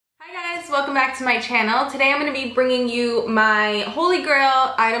guys, welcome back to my channel. Today I'm going to be bringing you my Holy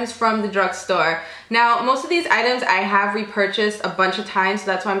Grail items from the drugstore. Now, most of these items I have repurchased a bunch of times, so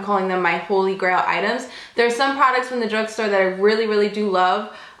that's why I'm calling them my Holy Grail items. There are some products from the drugstore that I really do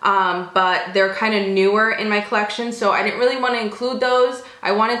love, but they're kind of newer in my collection, so I didn't really want to include those.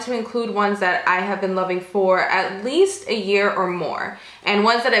 I wanted to include ones that I have been loving for at least a year or more, and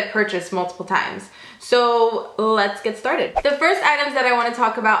ones that I've purchased multiple times. So let's get started. The first items that I want to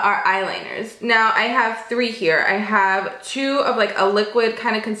talk about are eyeliners. Now I have three here. I have two of like a liquid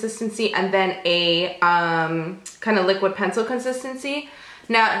kind of consistency and then a kind of liquid pencil consistency.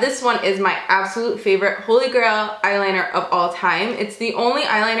 Now this one is my absolute favorite Holy Grail eyeliner of all time. It's the only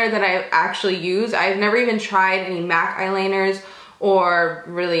eyeliner that I actually use. I've never even tried any MAC eyeliners or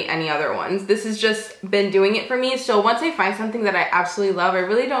really any other ones. This has just been doing it for me. So once I find something that I absolutely love, I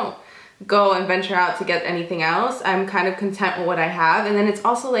really don't go and venture out to get anything else. I'm kind of content with what I have. And then it's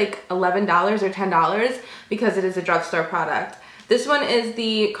also like $11 or $10 because it is a drugstore product. This one is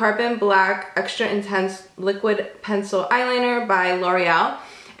the Carbon Black Extra Intense Liquid Pencil Eyeliner by L'Oreal.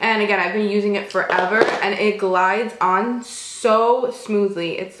 And again, I've been using it forever and it glides on so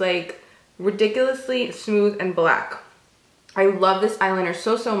smoothly. It's like ridiculously smooth and black. I love this eyeliner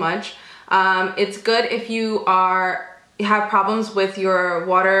so much. It's good if you have problems with your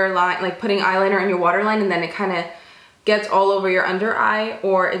waterline, like putting eyeliner in your waterline and then it kind of gets all over your under eye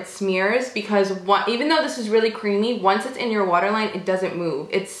or it smears, because even though this is really creamy, once it's in your waterline it doesn't move.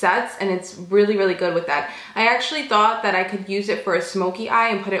 It sets and it's really good with that. I actually thought that I could use it for a smoky eye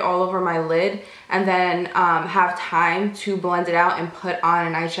and put it all over my lid and then have time to blend it out and put on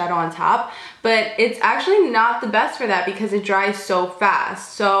an eyeshadow on top, but it's actually not the best for that because it dries so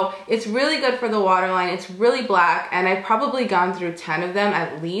fast. So it's really good for the waterline. It's really black and I've probably gone through 10 of them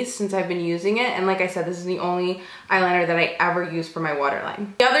at least since I've been using it, and like I said, this is the only eyeliner that I ever use for my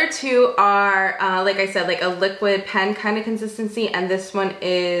waterline. The other two are like I said, like a liquid pen kind of consistency, and this one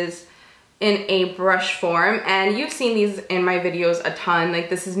is in a brush form, and you've seen these in my videos a ton. Like,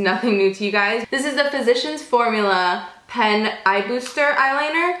 this is nothing new to you guys. This is the Physicians Formula Pen Eye Booster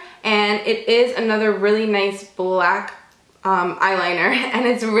eyeliner, and it is another really nice black eyeliner, and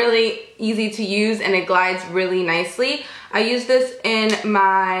it's really easy to use and it glides really nicely. I use this in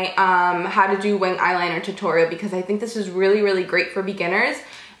my how to do wing eyeliner tutorial because I think this is really great for beginners,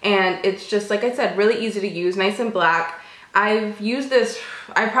 and it's just, like I said, really easy to use, nice and black. I've used this,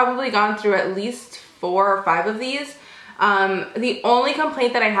 I've probably gone through at least 4 or 5 of these. The only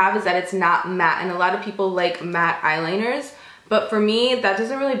complaint that I have is that it's not matte, and a lot of people like matte eyeliners, but for me, that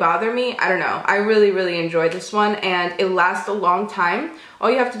doesn't really bother me. I don't know. I really enjoy this one, and it lasts a long time.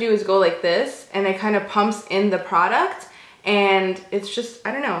 All you have to do is go like this, and it kind of pumps in the product, and it's just,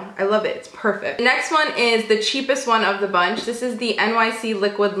 I don't know, I love it. It's perfect. The next one is the cheapest one of the bunch. This is the NYC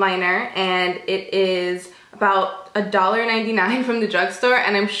Liquid Liner, and it is about $1.99 from the drugstore,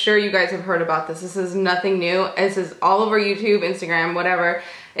 and I'm sure you guys have heard about this. This is nothing new. This is all over YouTube, Instagram, whatever.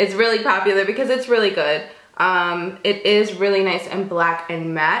 It's really popular because it's really good. It is really nice and black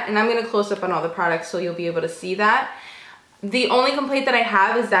and matte, and I'm gonna close up on all the products so you'll be able to see that. The only complaint that I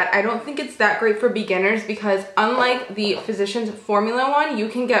have is that I don't think it's that great for beginners because unlike the Physicians Formula one, you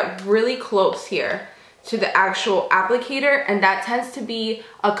can get really close here to the actual applicator, and that tends to be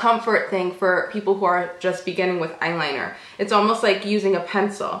a comfort thing for people who are just beginning with eyeliner. It's almost like using a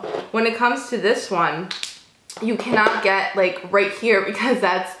pencil. When it comes to this one, you cannot get like right here because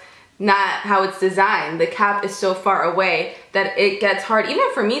that's not how it's designed. The cap is so far away that it gets hard.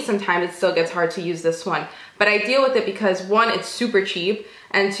 Even for me sometimes it still gets hard to use this one. But I deal with it because 1, it's super cheap,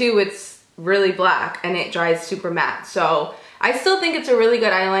 and 2, it's really black and it dries super matte. So I still think it's a really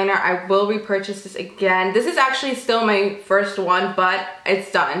good eyeliner. I will repurchase this again. This is actually still my first one, but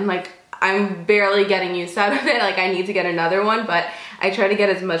it's done. Like, I'm barely getting use out of it. Like, I need to get another one, but I try to get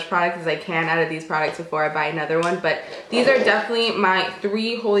as much product as I can out of these products before I buy another one. But these are definitely my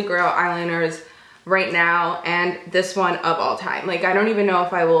 3 Holy Grail eyeliners right now, and this one of all time. Like, I don't even know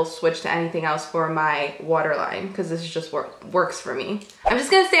if I will switch to anything else for my waterline because this just works for me. I'm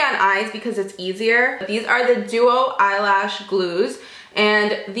just gonna stay on eyes because it's easier. These are the Duo Eyelash Glues,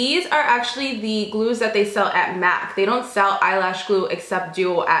 and these are actually the glues that they sell at MAC. They don't sell eyelash glue except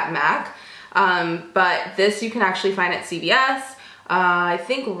Duo at MAC, but this you can actually find at CVS. I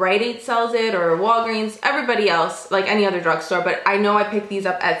think Rite Aid sells it, or Walgreens, everybody else, like any other drugstore, but I know I picked these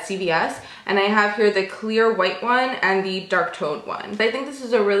up at CVS, and I have here the clear white one and the dark toned one. I think this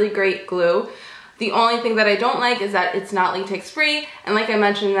is a really great glue. The only thing that I don't like is that it's not latex free, and like I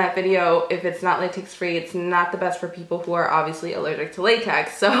mentioned in that video, if it's not latex free, it's not the best for people who are obviously allergic to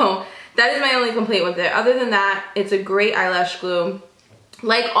latex, so that is my only complaint with it. Other than that, it's a great eyelash glue.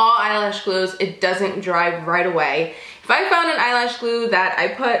 like all eyelash glues, it doesn't dry right away. If I found an eyelash glue that I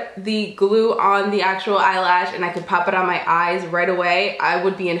put the glue on the actual eyelash and I could pop it on my eyes right away, I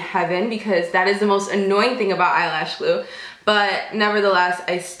would be in heaven, because that is the most annoying thing about eyelash glue. But nevertheless,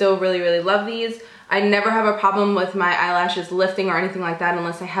 I still really love these. I never have a problem with my eyelashes lifting or anything like that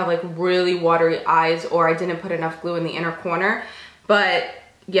unless I have like really watery eyes or I didn't put enough glue in the inner corner. But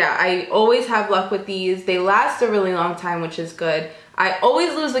yeah, I always have luck with these. They last a really long time, which is good. I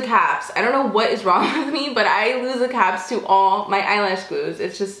always lose the caps. I don't know what is wrong with me, but I lose the caps to all my eyelash glues.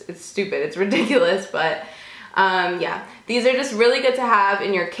 It's stupid. It's ridiculous, but yeah. These are just really good to have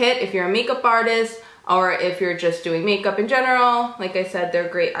in your kit if you're a makeup artist or if you're just doing makeup in general. Like I said, they're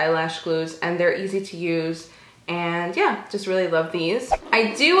great eyelash glues and they're easy to use. And yeah, just really love these.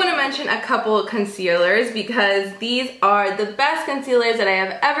 I do want to mention a couple concealers because these are the best concealers that I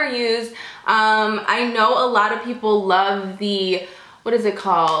have ever used. I know a lot of people love the, what is it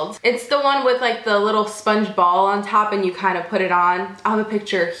called? It's the one with like the little sponge ball on top and you kind of put it on. I'll have a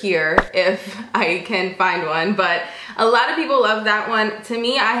picture here if I can find one, but a lot of people love that one. To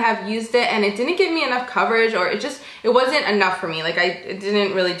me, I have used it and it didn't give me enough coverage, or it wasn't enough for me. Like it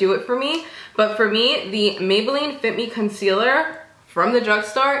didn't really do it for me. But for me, the Maybelline Fit Me Concealer from the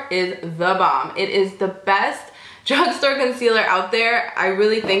drugstore is the bomb. It is the best drugstore concealer out there. I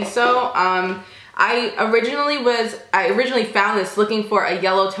really think so. I originally found this looking for a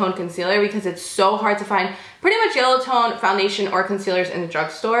yellow tone concealer because it's so hard to find pretty much yellow tone foundation or concealers in the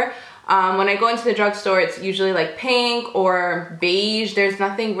drugstore. When I go into the drugstore, it's usually like pink or beige. There's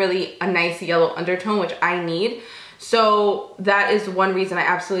nothing really a nice yellow undertone, which I need. So that is one reason I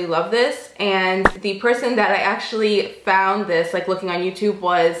absolutely love this. And the person that I actually found this, like looking on YouTube,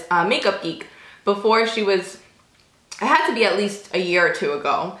 was Makeup Geek. Before she was, it had to be at least a year or two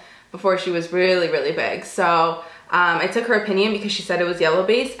ago, before she was really big. So I took her opinion because she said it was yellow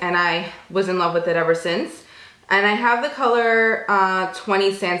based and I was in love with it ever since. And I have the color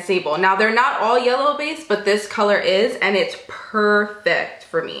 20 Sand Sable. Now they're not all yellow based, but this color is, and it's perfect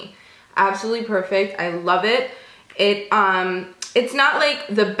for me. Absolutely perfect. I love it. It's not like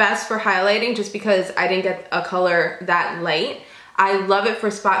the best for highlighting just because I didn't get a color that light. I love it for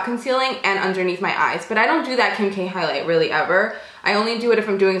spot concealing and underneath my eyes, but I don't do that Kim K highlight really ever. I only do it if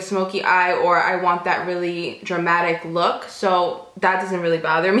I'm doing a smoky eye or I want that really dramatic look. So that doesn't really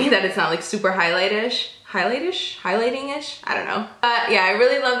bother me that it's not like super highlighting-ish, I don't know. But yeah, I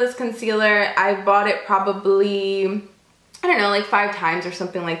really love this concealer. I bought it probably, I don't know, like 5 times or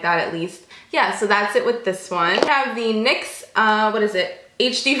something like that at least. Yeah, so that's it with this one. I have the NYX, what is it?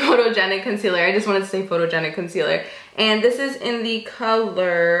 HD Photogenic Concealer. I just wanted to say Photogenic Concealer. And this is in the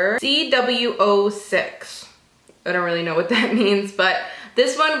color CW06. I don't really know what that means, but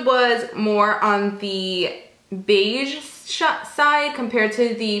this one was more on the beige side compared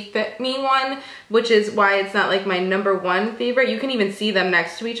to the Fit Me one, which is why it's not like my #1 favorite. You can even see them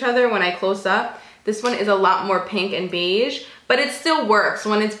next to each other when I close up. This one is a lot more pink and beige, but it still works.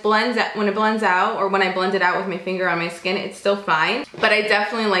 When it blends out, or when I blend it out with my finger on my skin, it's still fine. But I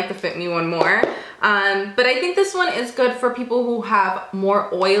definitely like the Fit Me one more. But I think this one is good for people who have more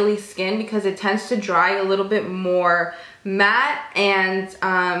oily skin because it tends to dry a little bit more matte, and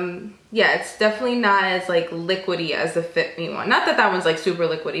yeah, it's definitely not as like liquidy as the Fit Me one. Not that that one's like super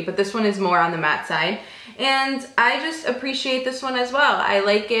liquidy, but this one is more on the matte side. And I just appreciate this one as well. I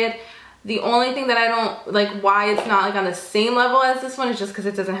like it. The only thing that I don't like why it's not like on the same level as this one is just because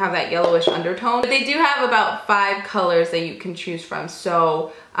it doesn't have that yellowish undertone. But they do have about 5 colors that you can choose from.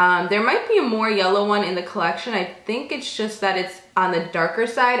 So there might be a more yellow one in the collection. I think it's just that it's on the darker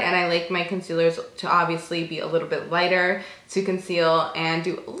side, and I like my concealers to obviously be a little bit lighter to conceal and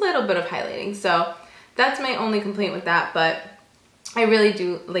do a little bit of highlighting. So that's my only complaint with that, but I really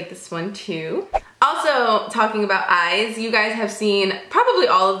do like this one too. Also, talking about eyes, you guys have seen probably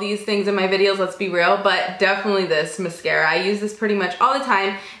all of these things in my videos, let's be real, but definitely this mascara. I use this pretty much all the time.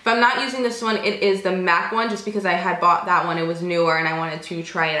 If I'm not using this one, it is the MAC one, just because I had bought that one. It was newer and I wanted to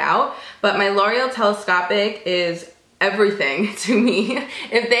try it out. But my L'Oreal Telescopic is everything to me.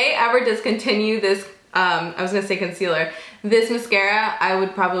 If they ever discontinue this, I was gonna say concealer, this mascara, I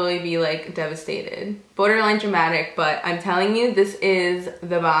would probably be like devastated. Borderline dramatic, but I'm telling you, this is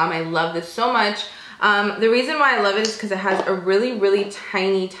the bomb. I love this so much. The reason why I love it is because it has a really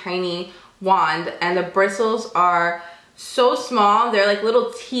tiny wand, and the bristles are so small. They're like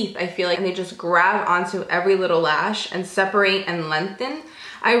little teeth, I feel like, and they just grab onto every little lash and separate and lengthen.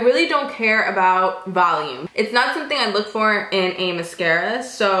 I really don't care about volume. It's not something I look for in a mascara,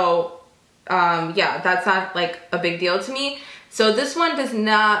 so yeah, that's not like a big deal to me. So this one does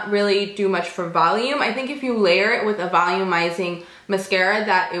not really do much for volume. I think if you layer it with a volumizing mascara,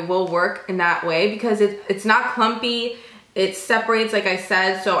 that it will work in that way because it's not clumpy. It separates, like I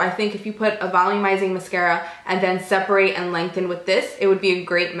said, so I think if you put a volumizing mascara and then separate and lengthen with this, it would be a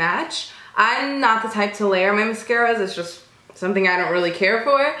great match. I'm not the type to layer my mascaras. It's just something I don't really care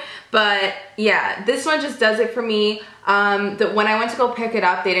for. But yeah, this one just does it for me. When I went to go pick it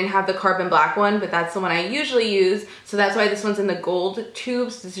up, they didn't have the carbon black one, but that's the one I usually use. So that's why this one's in the gold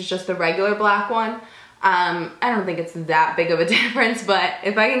tubes. This is just the regular black one. I don't think it's that big of a difference, but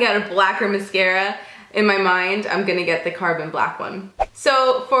if I can get a blacker mascara, in my mind, I'm gonna get the carbon black one.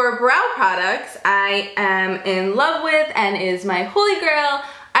 So for brow products, I am in love with and is my holy grail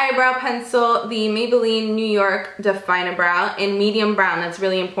eyebrow pencil, the Maybelline New York Define-A-Brow in medium brown. That's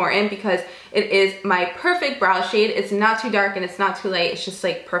really important because it is my perfect brow shade. It's not too dark and it's not too light. It's just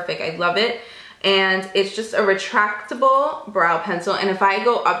like perfect. I love it. And it's just a retractable brow pencil. And if I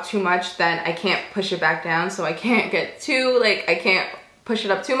go up too much, then I can't push it back down. So I can't get too, like, I can't push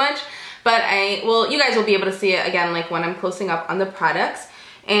it up too much. But you guys will be able to see it again, like when I'm closing up on the products.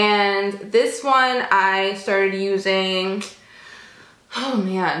 And this one I started using, oh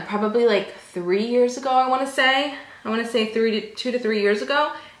man, probably like 3 years ago, I wanna say 2 to 3 years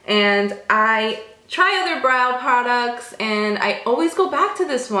ago. And I try other brow products and I always go back to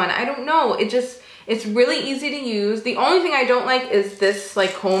this one. I don't know, it's really easy to use. The only thing I don't like is this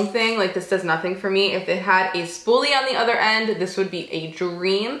like comb thing. Like this does nothing for me. If it had a spoolie on the other end, this would be a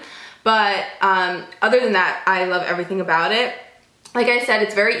dream. But other than that, I love everything about it. Like I said,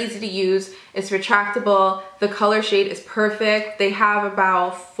 it's very easy to use. It's retractable. The color shade is perfect. They have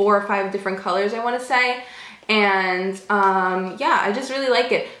about 4 or 5 different colors, I want to say. And yeah, I just really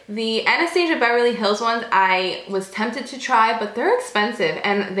like it. The Anastasia Beverly Hills ones, I was tempted to try, but they're expensive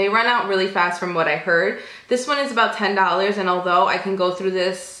and they run out really fast from what I heard. This one is about $10, and although I can go through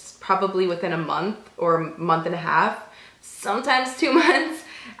this probably within a month or a month and a half, sometimes 2 months,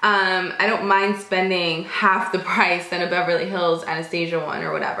 I don't mind spending half the price than a Beverly Hills Anastasia one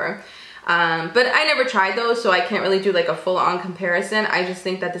or whatever. But I never tried those, so I can't really do like a full-on comparison. I just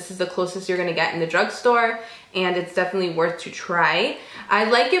think that this is the closest you're gonna get in the drugstore, and it's definitely worth to try. I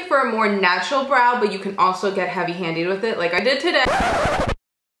like it for a more natural brow, but you can also get heavy-handed with it like I did today.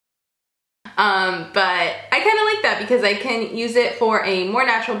 But I kind of like that because I can use it for a more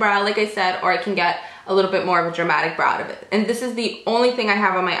natural brow, like I said, or I can get a little bit more of a dramatic brow out of it. And this is the only thing I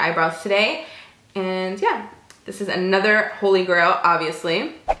have on my eyebrows today. And yeah, this is another holy grail,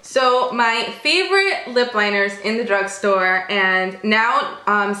 obviously. So my favorite lip liners in the drugstore, and now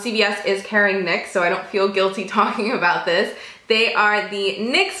CVS is carrying NYX, so I don't feel guilty talking about this. They are the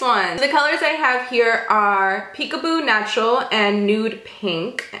NYX ones. The colors I have here are Peekaboo Natural and Nude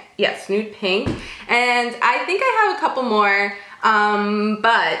Pink. Yes, Nude Pink. And I think I have a couple more,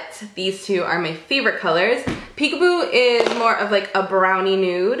 but these two are my favorite colors. Peekaboo is more of like a brownie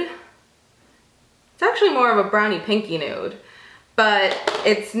nude. It's actually more of a brownie pinky nude, but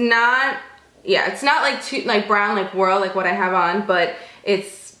it's not, yeah, it's not like too like brown like Whirl like what I have on, but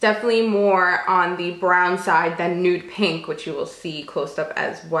it's definitely more on the brown side than Nude Pink, which you will see close up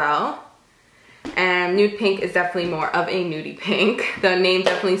as well. And Nude Pink is definitely more of a nudie pink. The name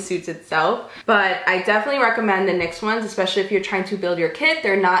definitely suits itself. But I definitely recommend the NYX ones, especially if you're trying to build your kit.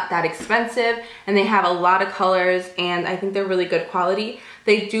 They're not that expensive and they have a lot of colors, and I think they're really good quality.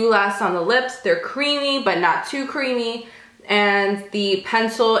 They do last on the lips. They're creamy, but not too creamy. And the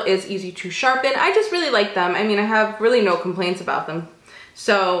pencil is easy to sharpen. I just really like them. I mean, I have really no complaints about them.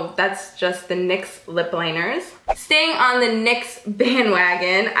 So that's just the NYX lip liners. Staying on the NYX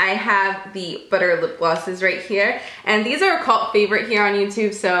bandwagon, I have the butter lip glosses right here. And these are a cult favorite here on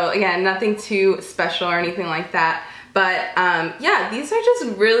YouTube. So again, nothing too special or anything like that. But yeah, these are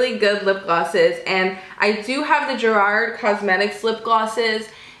just really good lip glosses. And I do have the Gerard Cosmetics lip glosses,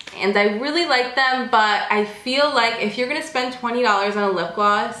 and I really like them, but I feel like if you're gonna spend $20 on a lip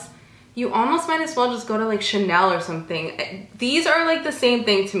gloss, you almost might as well just go to like Chanel or something. These are like the same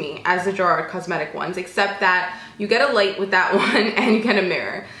thing to me as the Gerard Cosmetic ones, except that you get a light with that one and you get a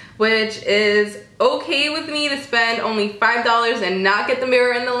mirror, which is okay with me to spend only $5 and not get the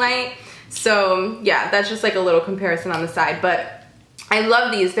mirror and the light. So yeah, that's just like a little comparison on the side, but I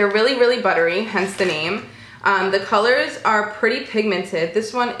love these. They're really, really buttery, hence the name. The colors are pretty pigmented.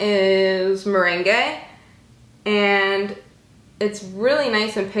 This one is Merengue, and it's really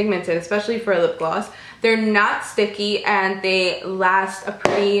nice and pigmented, especially for a lip gloss. They're not sticky and they last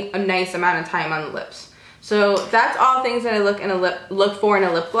a nice amount of time on the lips. So that's all things that I look for in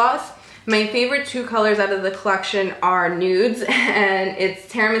a lip gloss. My favorite 2 colors out of the collection are nudes, and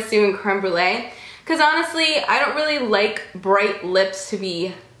it's Tiramisu and Creme Brulee. because honestly, I don't really like bright lips to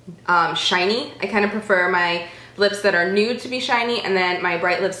be shiny. I kind of prefer my lips that are nude to be shiny, and then my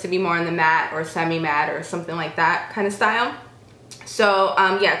bright lips to be more in the matte or semi-matte or something like that kind of style. So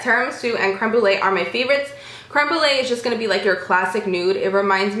yeah, tiramisu and creme brulee are my favorites. Creme brulee is just going to be like your classic nude. It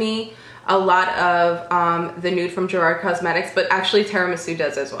reminds me a lot of the nude from Gerard Cosmetics, but actually tiramisu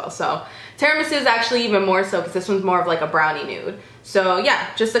does as well. So tiramisu is actually even more so because this one's more of like a brownie nude. So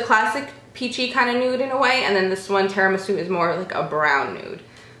yeah, just a classic peachy kind of nude in a way, and then this one, tiramisu, is more like a brown nude.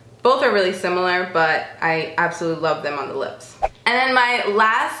 Both are really similar, but I absolutely love them on the lips. And then my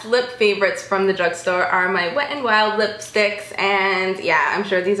last lip favorites from the drugstore are my Wet n Wild lipsticks, and yeah, I'm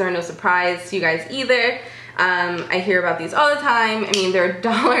sure these are no surprise to you guys either. I hear about these all the time. I mean, they're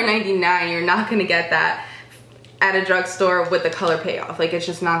 $1.99. You're not gonna get that at a drugstore with the color payoff. Like, it's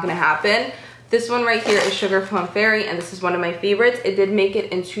just not gonna happen. This one right here is Sugar Plum Fairy, and this is one of my favorites. It did make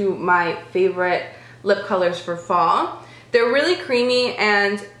it into my favorite lip colors for fall. They're really creamy,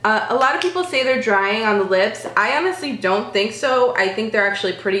 and a lot of people say they're drying on the lips. I honestly don't think so. I think they're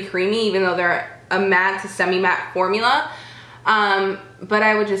actually pretty creamy, even though they're a matte to semi-matte formula. But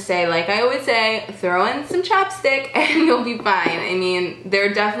I would just say, like I always say, throw in some chapstick and you'll be fine. I mean,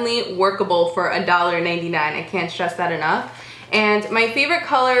 they're definitely workable for $1.99. I can't stress that enough. And my favorite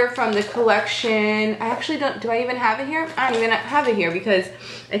color from the collection, I actually don't, do I even have it here? I don't even have it here because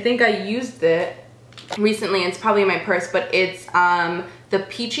I think I used it recently. It's probably in my purse, but it's the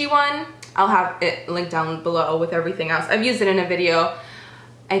peachy one. I'll have it linked down below with everything else. I've used it in a video,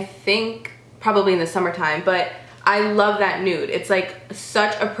 I think probably in the summertime, but I love that nude. It's like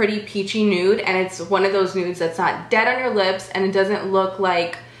such a pretty peachy nude, and it's one of those nudes that's not dead on your lips, and it doesn't look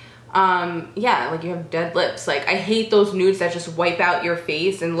like, yeah, like you have dead lips. Like, I hate those nudes that just wipe out your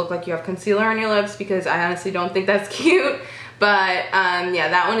face and look like you have concealer on your lips, because I honestly don't think that's cute. But yeah,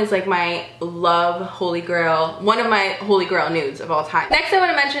 that one is like my love holy grail, one of my holy grail nudes of all time. Next, I want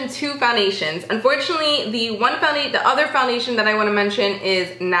to mention two foundations. Unfortunately, the other foundation that I want to mention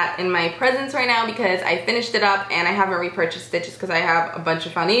is not in my presence right now because I finished it up and I haven't repurchased it just because I have a bunch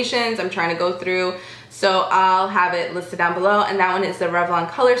of foundations I'm trying to go through. So I'll have it listed down below, and that one is the Revlon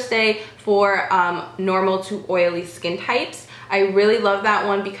Color Stay for normal to oily skin types. I really love that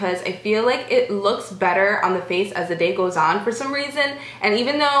one because I feel like it looks better on the face as the day goes on for some reason. And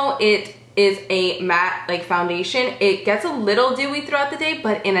even though it is a matte like foundation, it gets a little dewy throughout the day,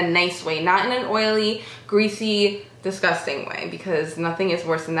 but in a nice way, not in an oily, greasy, disgusting way, because nothing is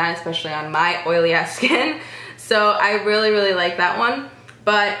worse than that, especially on my oily ass skin. So I really like that one.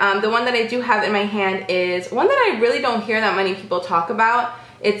 But the one that I do have in my hand is one that I really don't hear that many people talk about.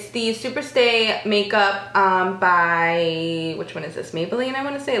 It's the Superstay makeup by, which one is this? Maybelline, I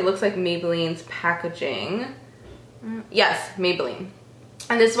want to say. It looks like Maybelline's packaging. Yes, Maybelline.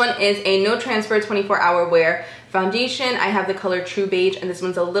 And this one is a no transfer 24-hour wear foundation. I have the color True Beige, and this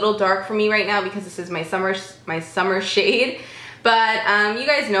one's a little dark for me right now because this is my summer shade. But you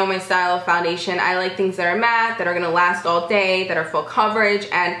guys know my style of foundation. I like things that are matte, that are gonna last all day, that are full coverage,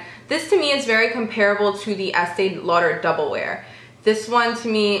 and this to me is very comparable to the Estee Lauder Double Wear. This one to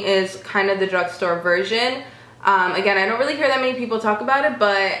me is kind of the drugstore version. Again, I don't really hear that many people talk about it,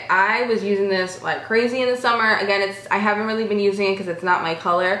 but I was using this like crazy in the summer. Again, I haven't really been using it because it's not my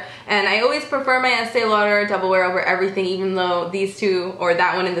color. And I always prefer my Estee Lauder Double Wear over everything, even though these two, or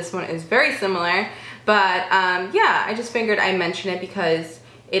that one and this one, is very similar. But yeah, I just figured I'd mention it because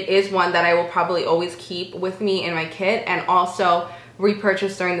it is one that I will probably always keep with me in my kit, and also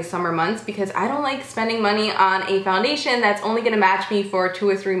repurchase during the summer months, because I don't like spending money on a foundation that's only gonna match me for 2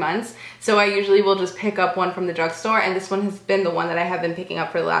 or 3 months. So I usually will just pick up one from the drugstore, and this one has been the one that I have been picking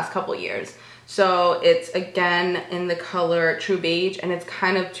up for the last couple years. So it's again in the color True Beige, and it's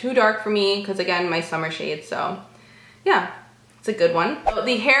kind of too dark for me because again, my summer shade. So yeah, it's a good one. So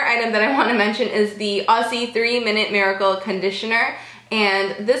the hair item that I want to mention is the Aussie 3-Minute Miracle Conditioner.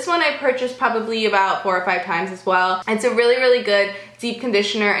 And this one I purchased probably about 4 or 5 times as well. It's a really good deep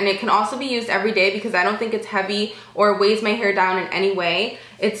conditioner, and it can also be used every day because I don't think it's heavy or weighs my hair down in any way.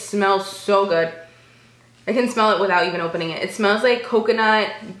 It smells so good. I can smell it without even opening it. It smells like coconut,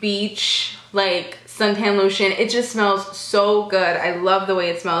 beach, like suntan lotion. It just smells so good. I love the way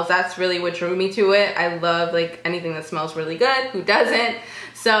it smells. That's really what drew me to it. I love like anything that smells really good. Who doesn't?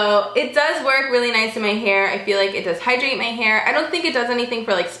 So it does work really nice in my hair. I feel like it does hydrate my hair. I don't think it does anything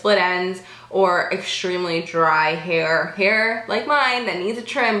for like split ends or extremely dry hair like mine that needs a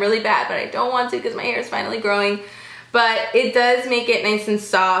trim really bad, but I don't want to because my hair is finally growing. But it does make it nice and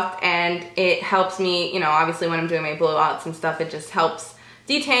soft, and it helps me, you know, obviously when I'm doing my blowouts and stuff, it just helps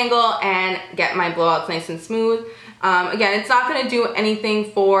detangle and get my blowouts nice and smooth. Again, it's not gonna do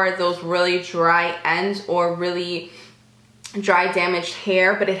anything for those really dry ends or really dry damaged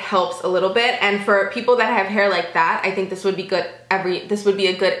hair, but it helps a little bit. And for people that have hair like that, I think this would be good. This would be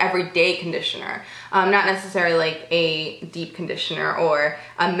a good everyday conditioner, not necessarily like a deep conditioner or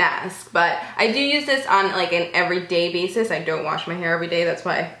a mask. But I do use this on like an everyday basis. I don't wash my hair every day, that's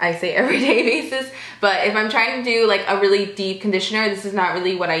why I say everyday basis. But if I'm trying to do like a really deep conditioner, this is not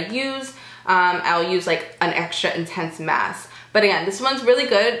really what I use. I'll use like an extra intense mask. But again, this one's really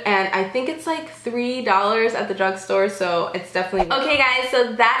good, and I think it's like $3 at the drugstore, so it's definitely... Okay guys,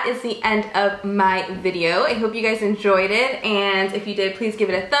 so that is the end of my video. I hope you guys enjoyed it, and if you did, please give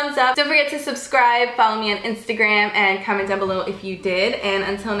it a thumbs up. Don't forget to subscribe, follow me on Instagram, and comment down below if you did. And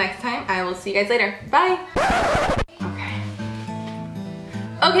until next time, I will see you guys later. Bye!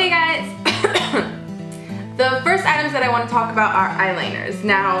 Okay guys, the first items that I want to talk about are eyeliners.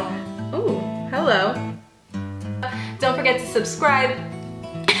 Now, ooh, hello. Don't forget to subscribe.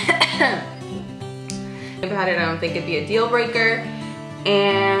 About it, I don't think it'd be a deal breaker.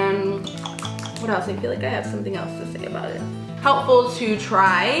 And what else? I feel like I have something else to say about it. Helpful to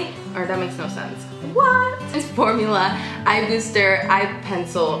try, or that makes no sense. What? This formula, eye booster, eye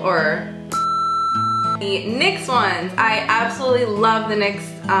pencil, or the NYX ones. I absolutely love the NYX,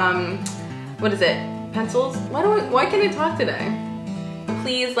 what is it? Pencils? Why can't I talk today?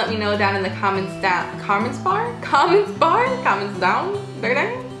 Please let me know down in the comments down. Comments down?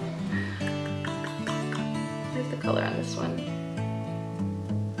 Here's the color on this one.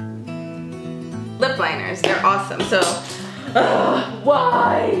 Lip liners, they're awesome. So,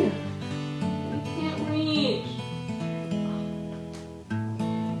 why? I can't reach.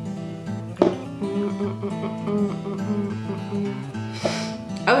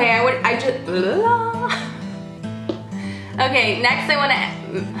 Okay, okay, next I want to...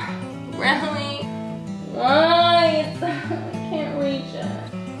 Really? Why?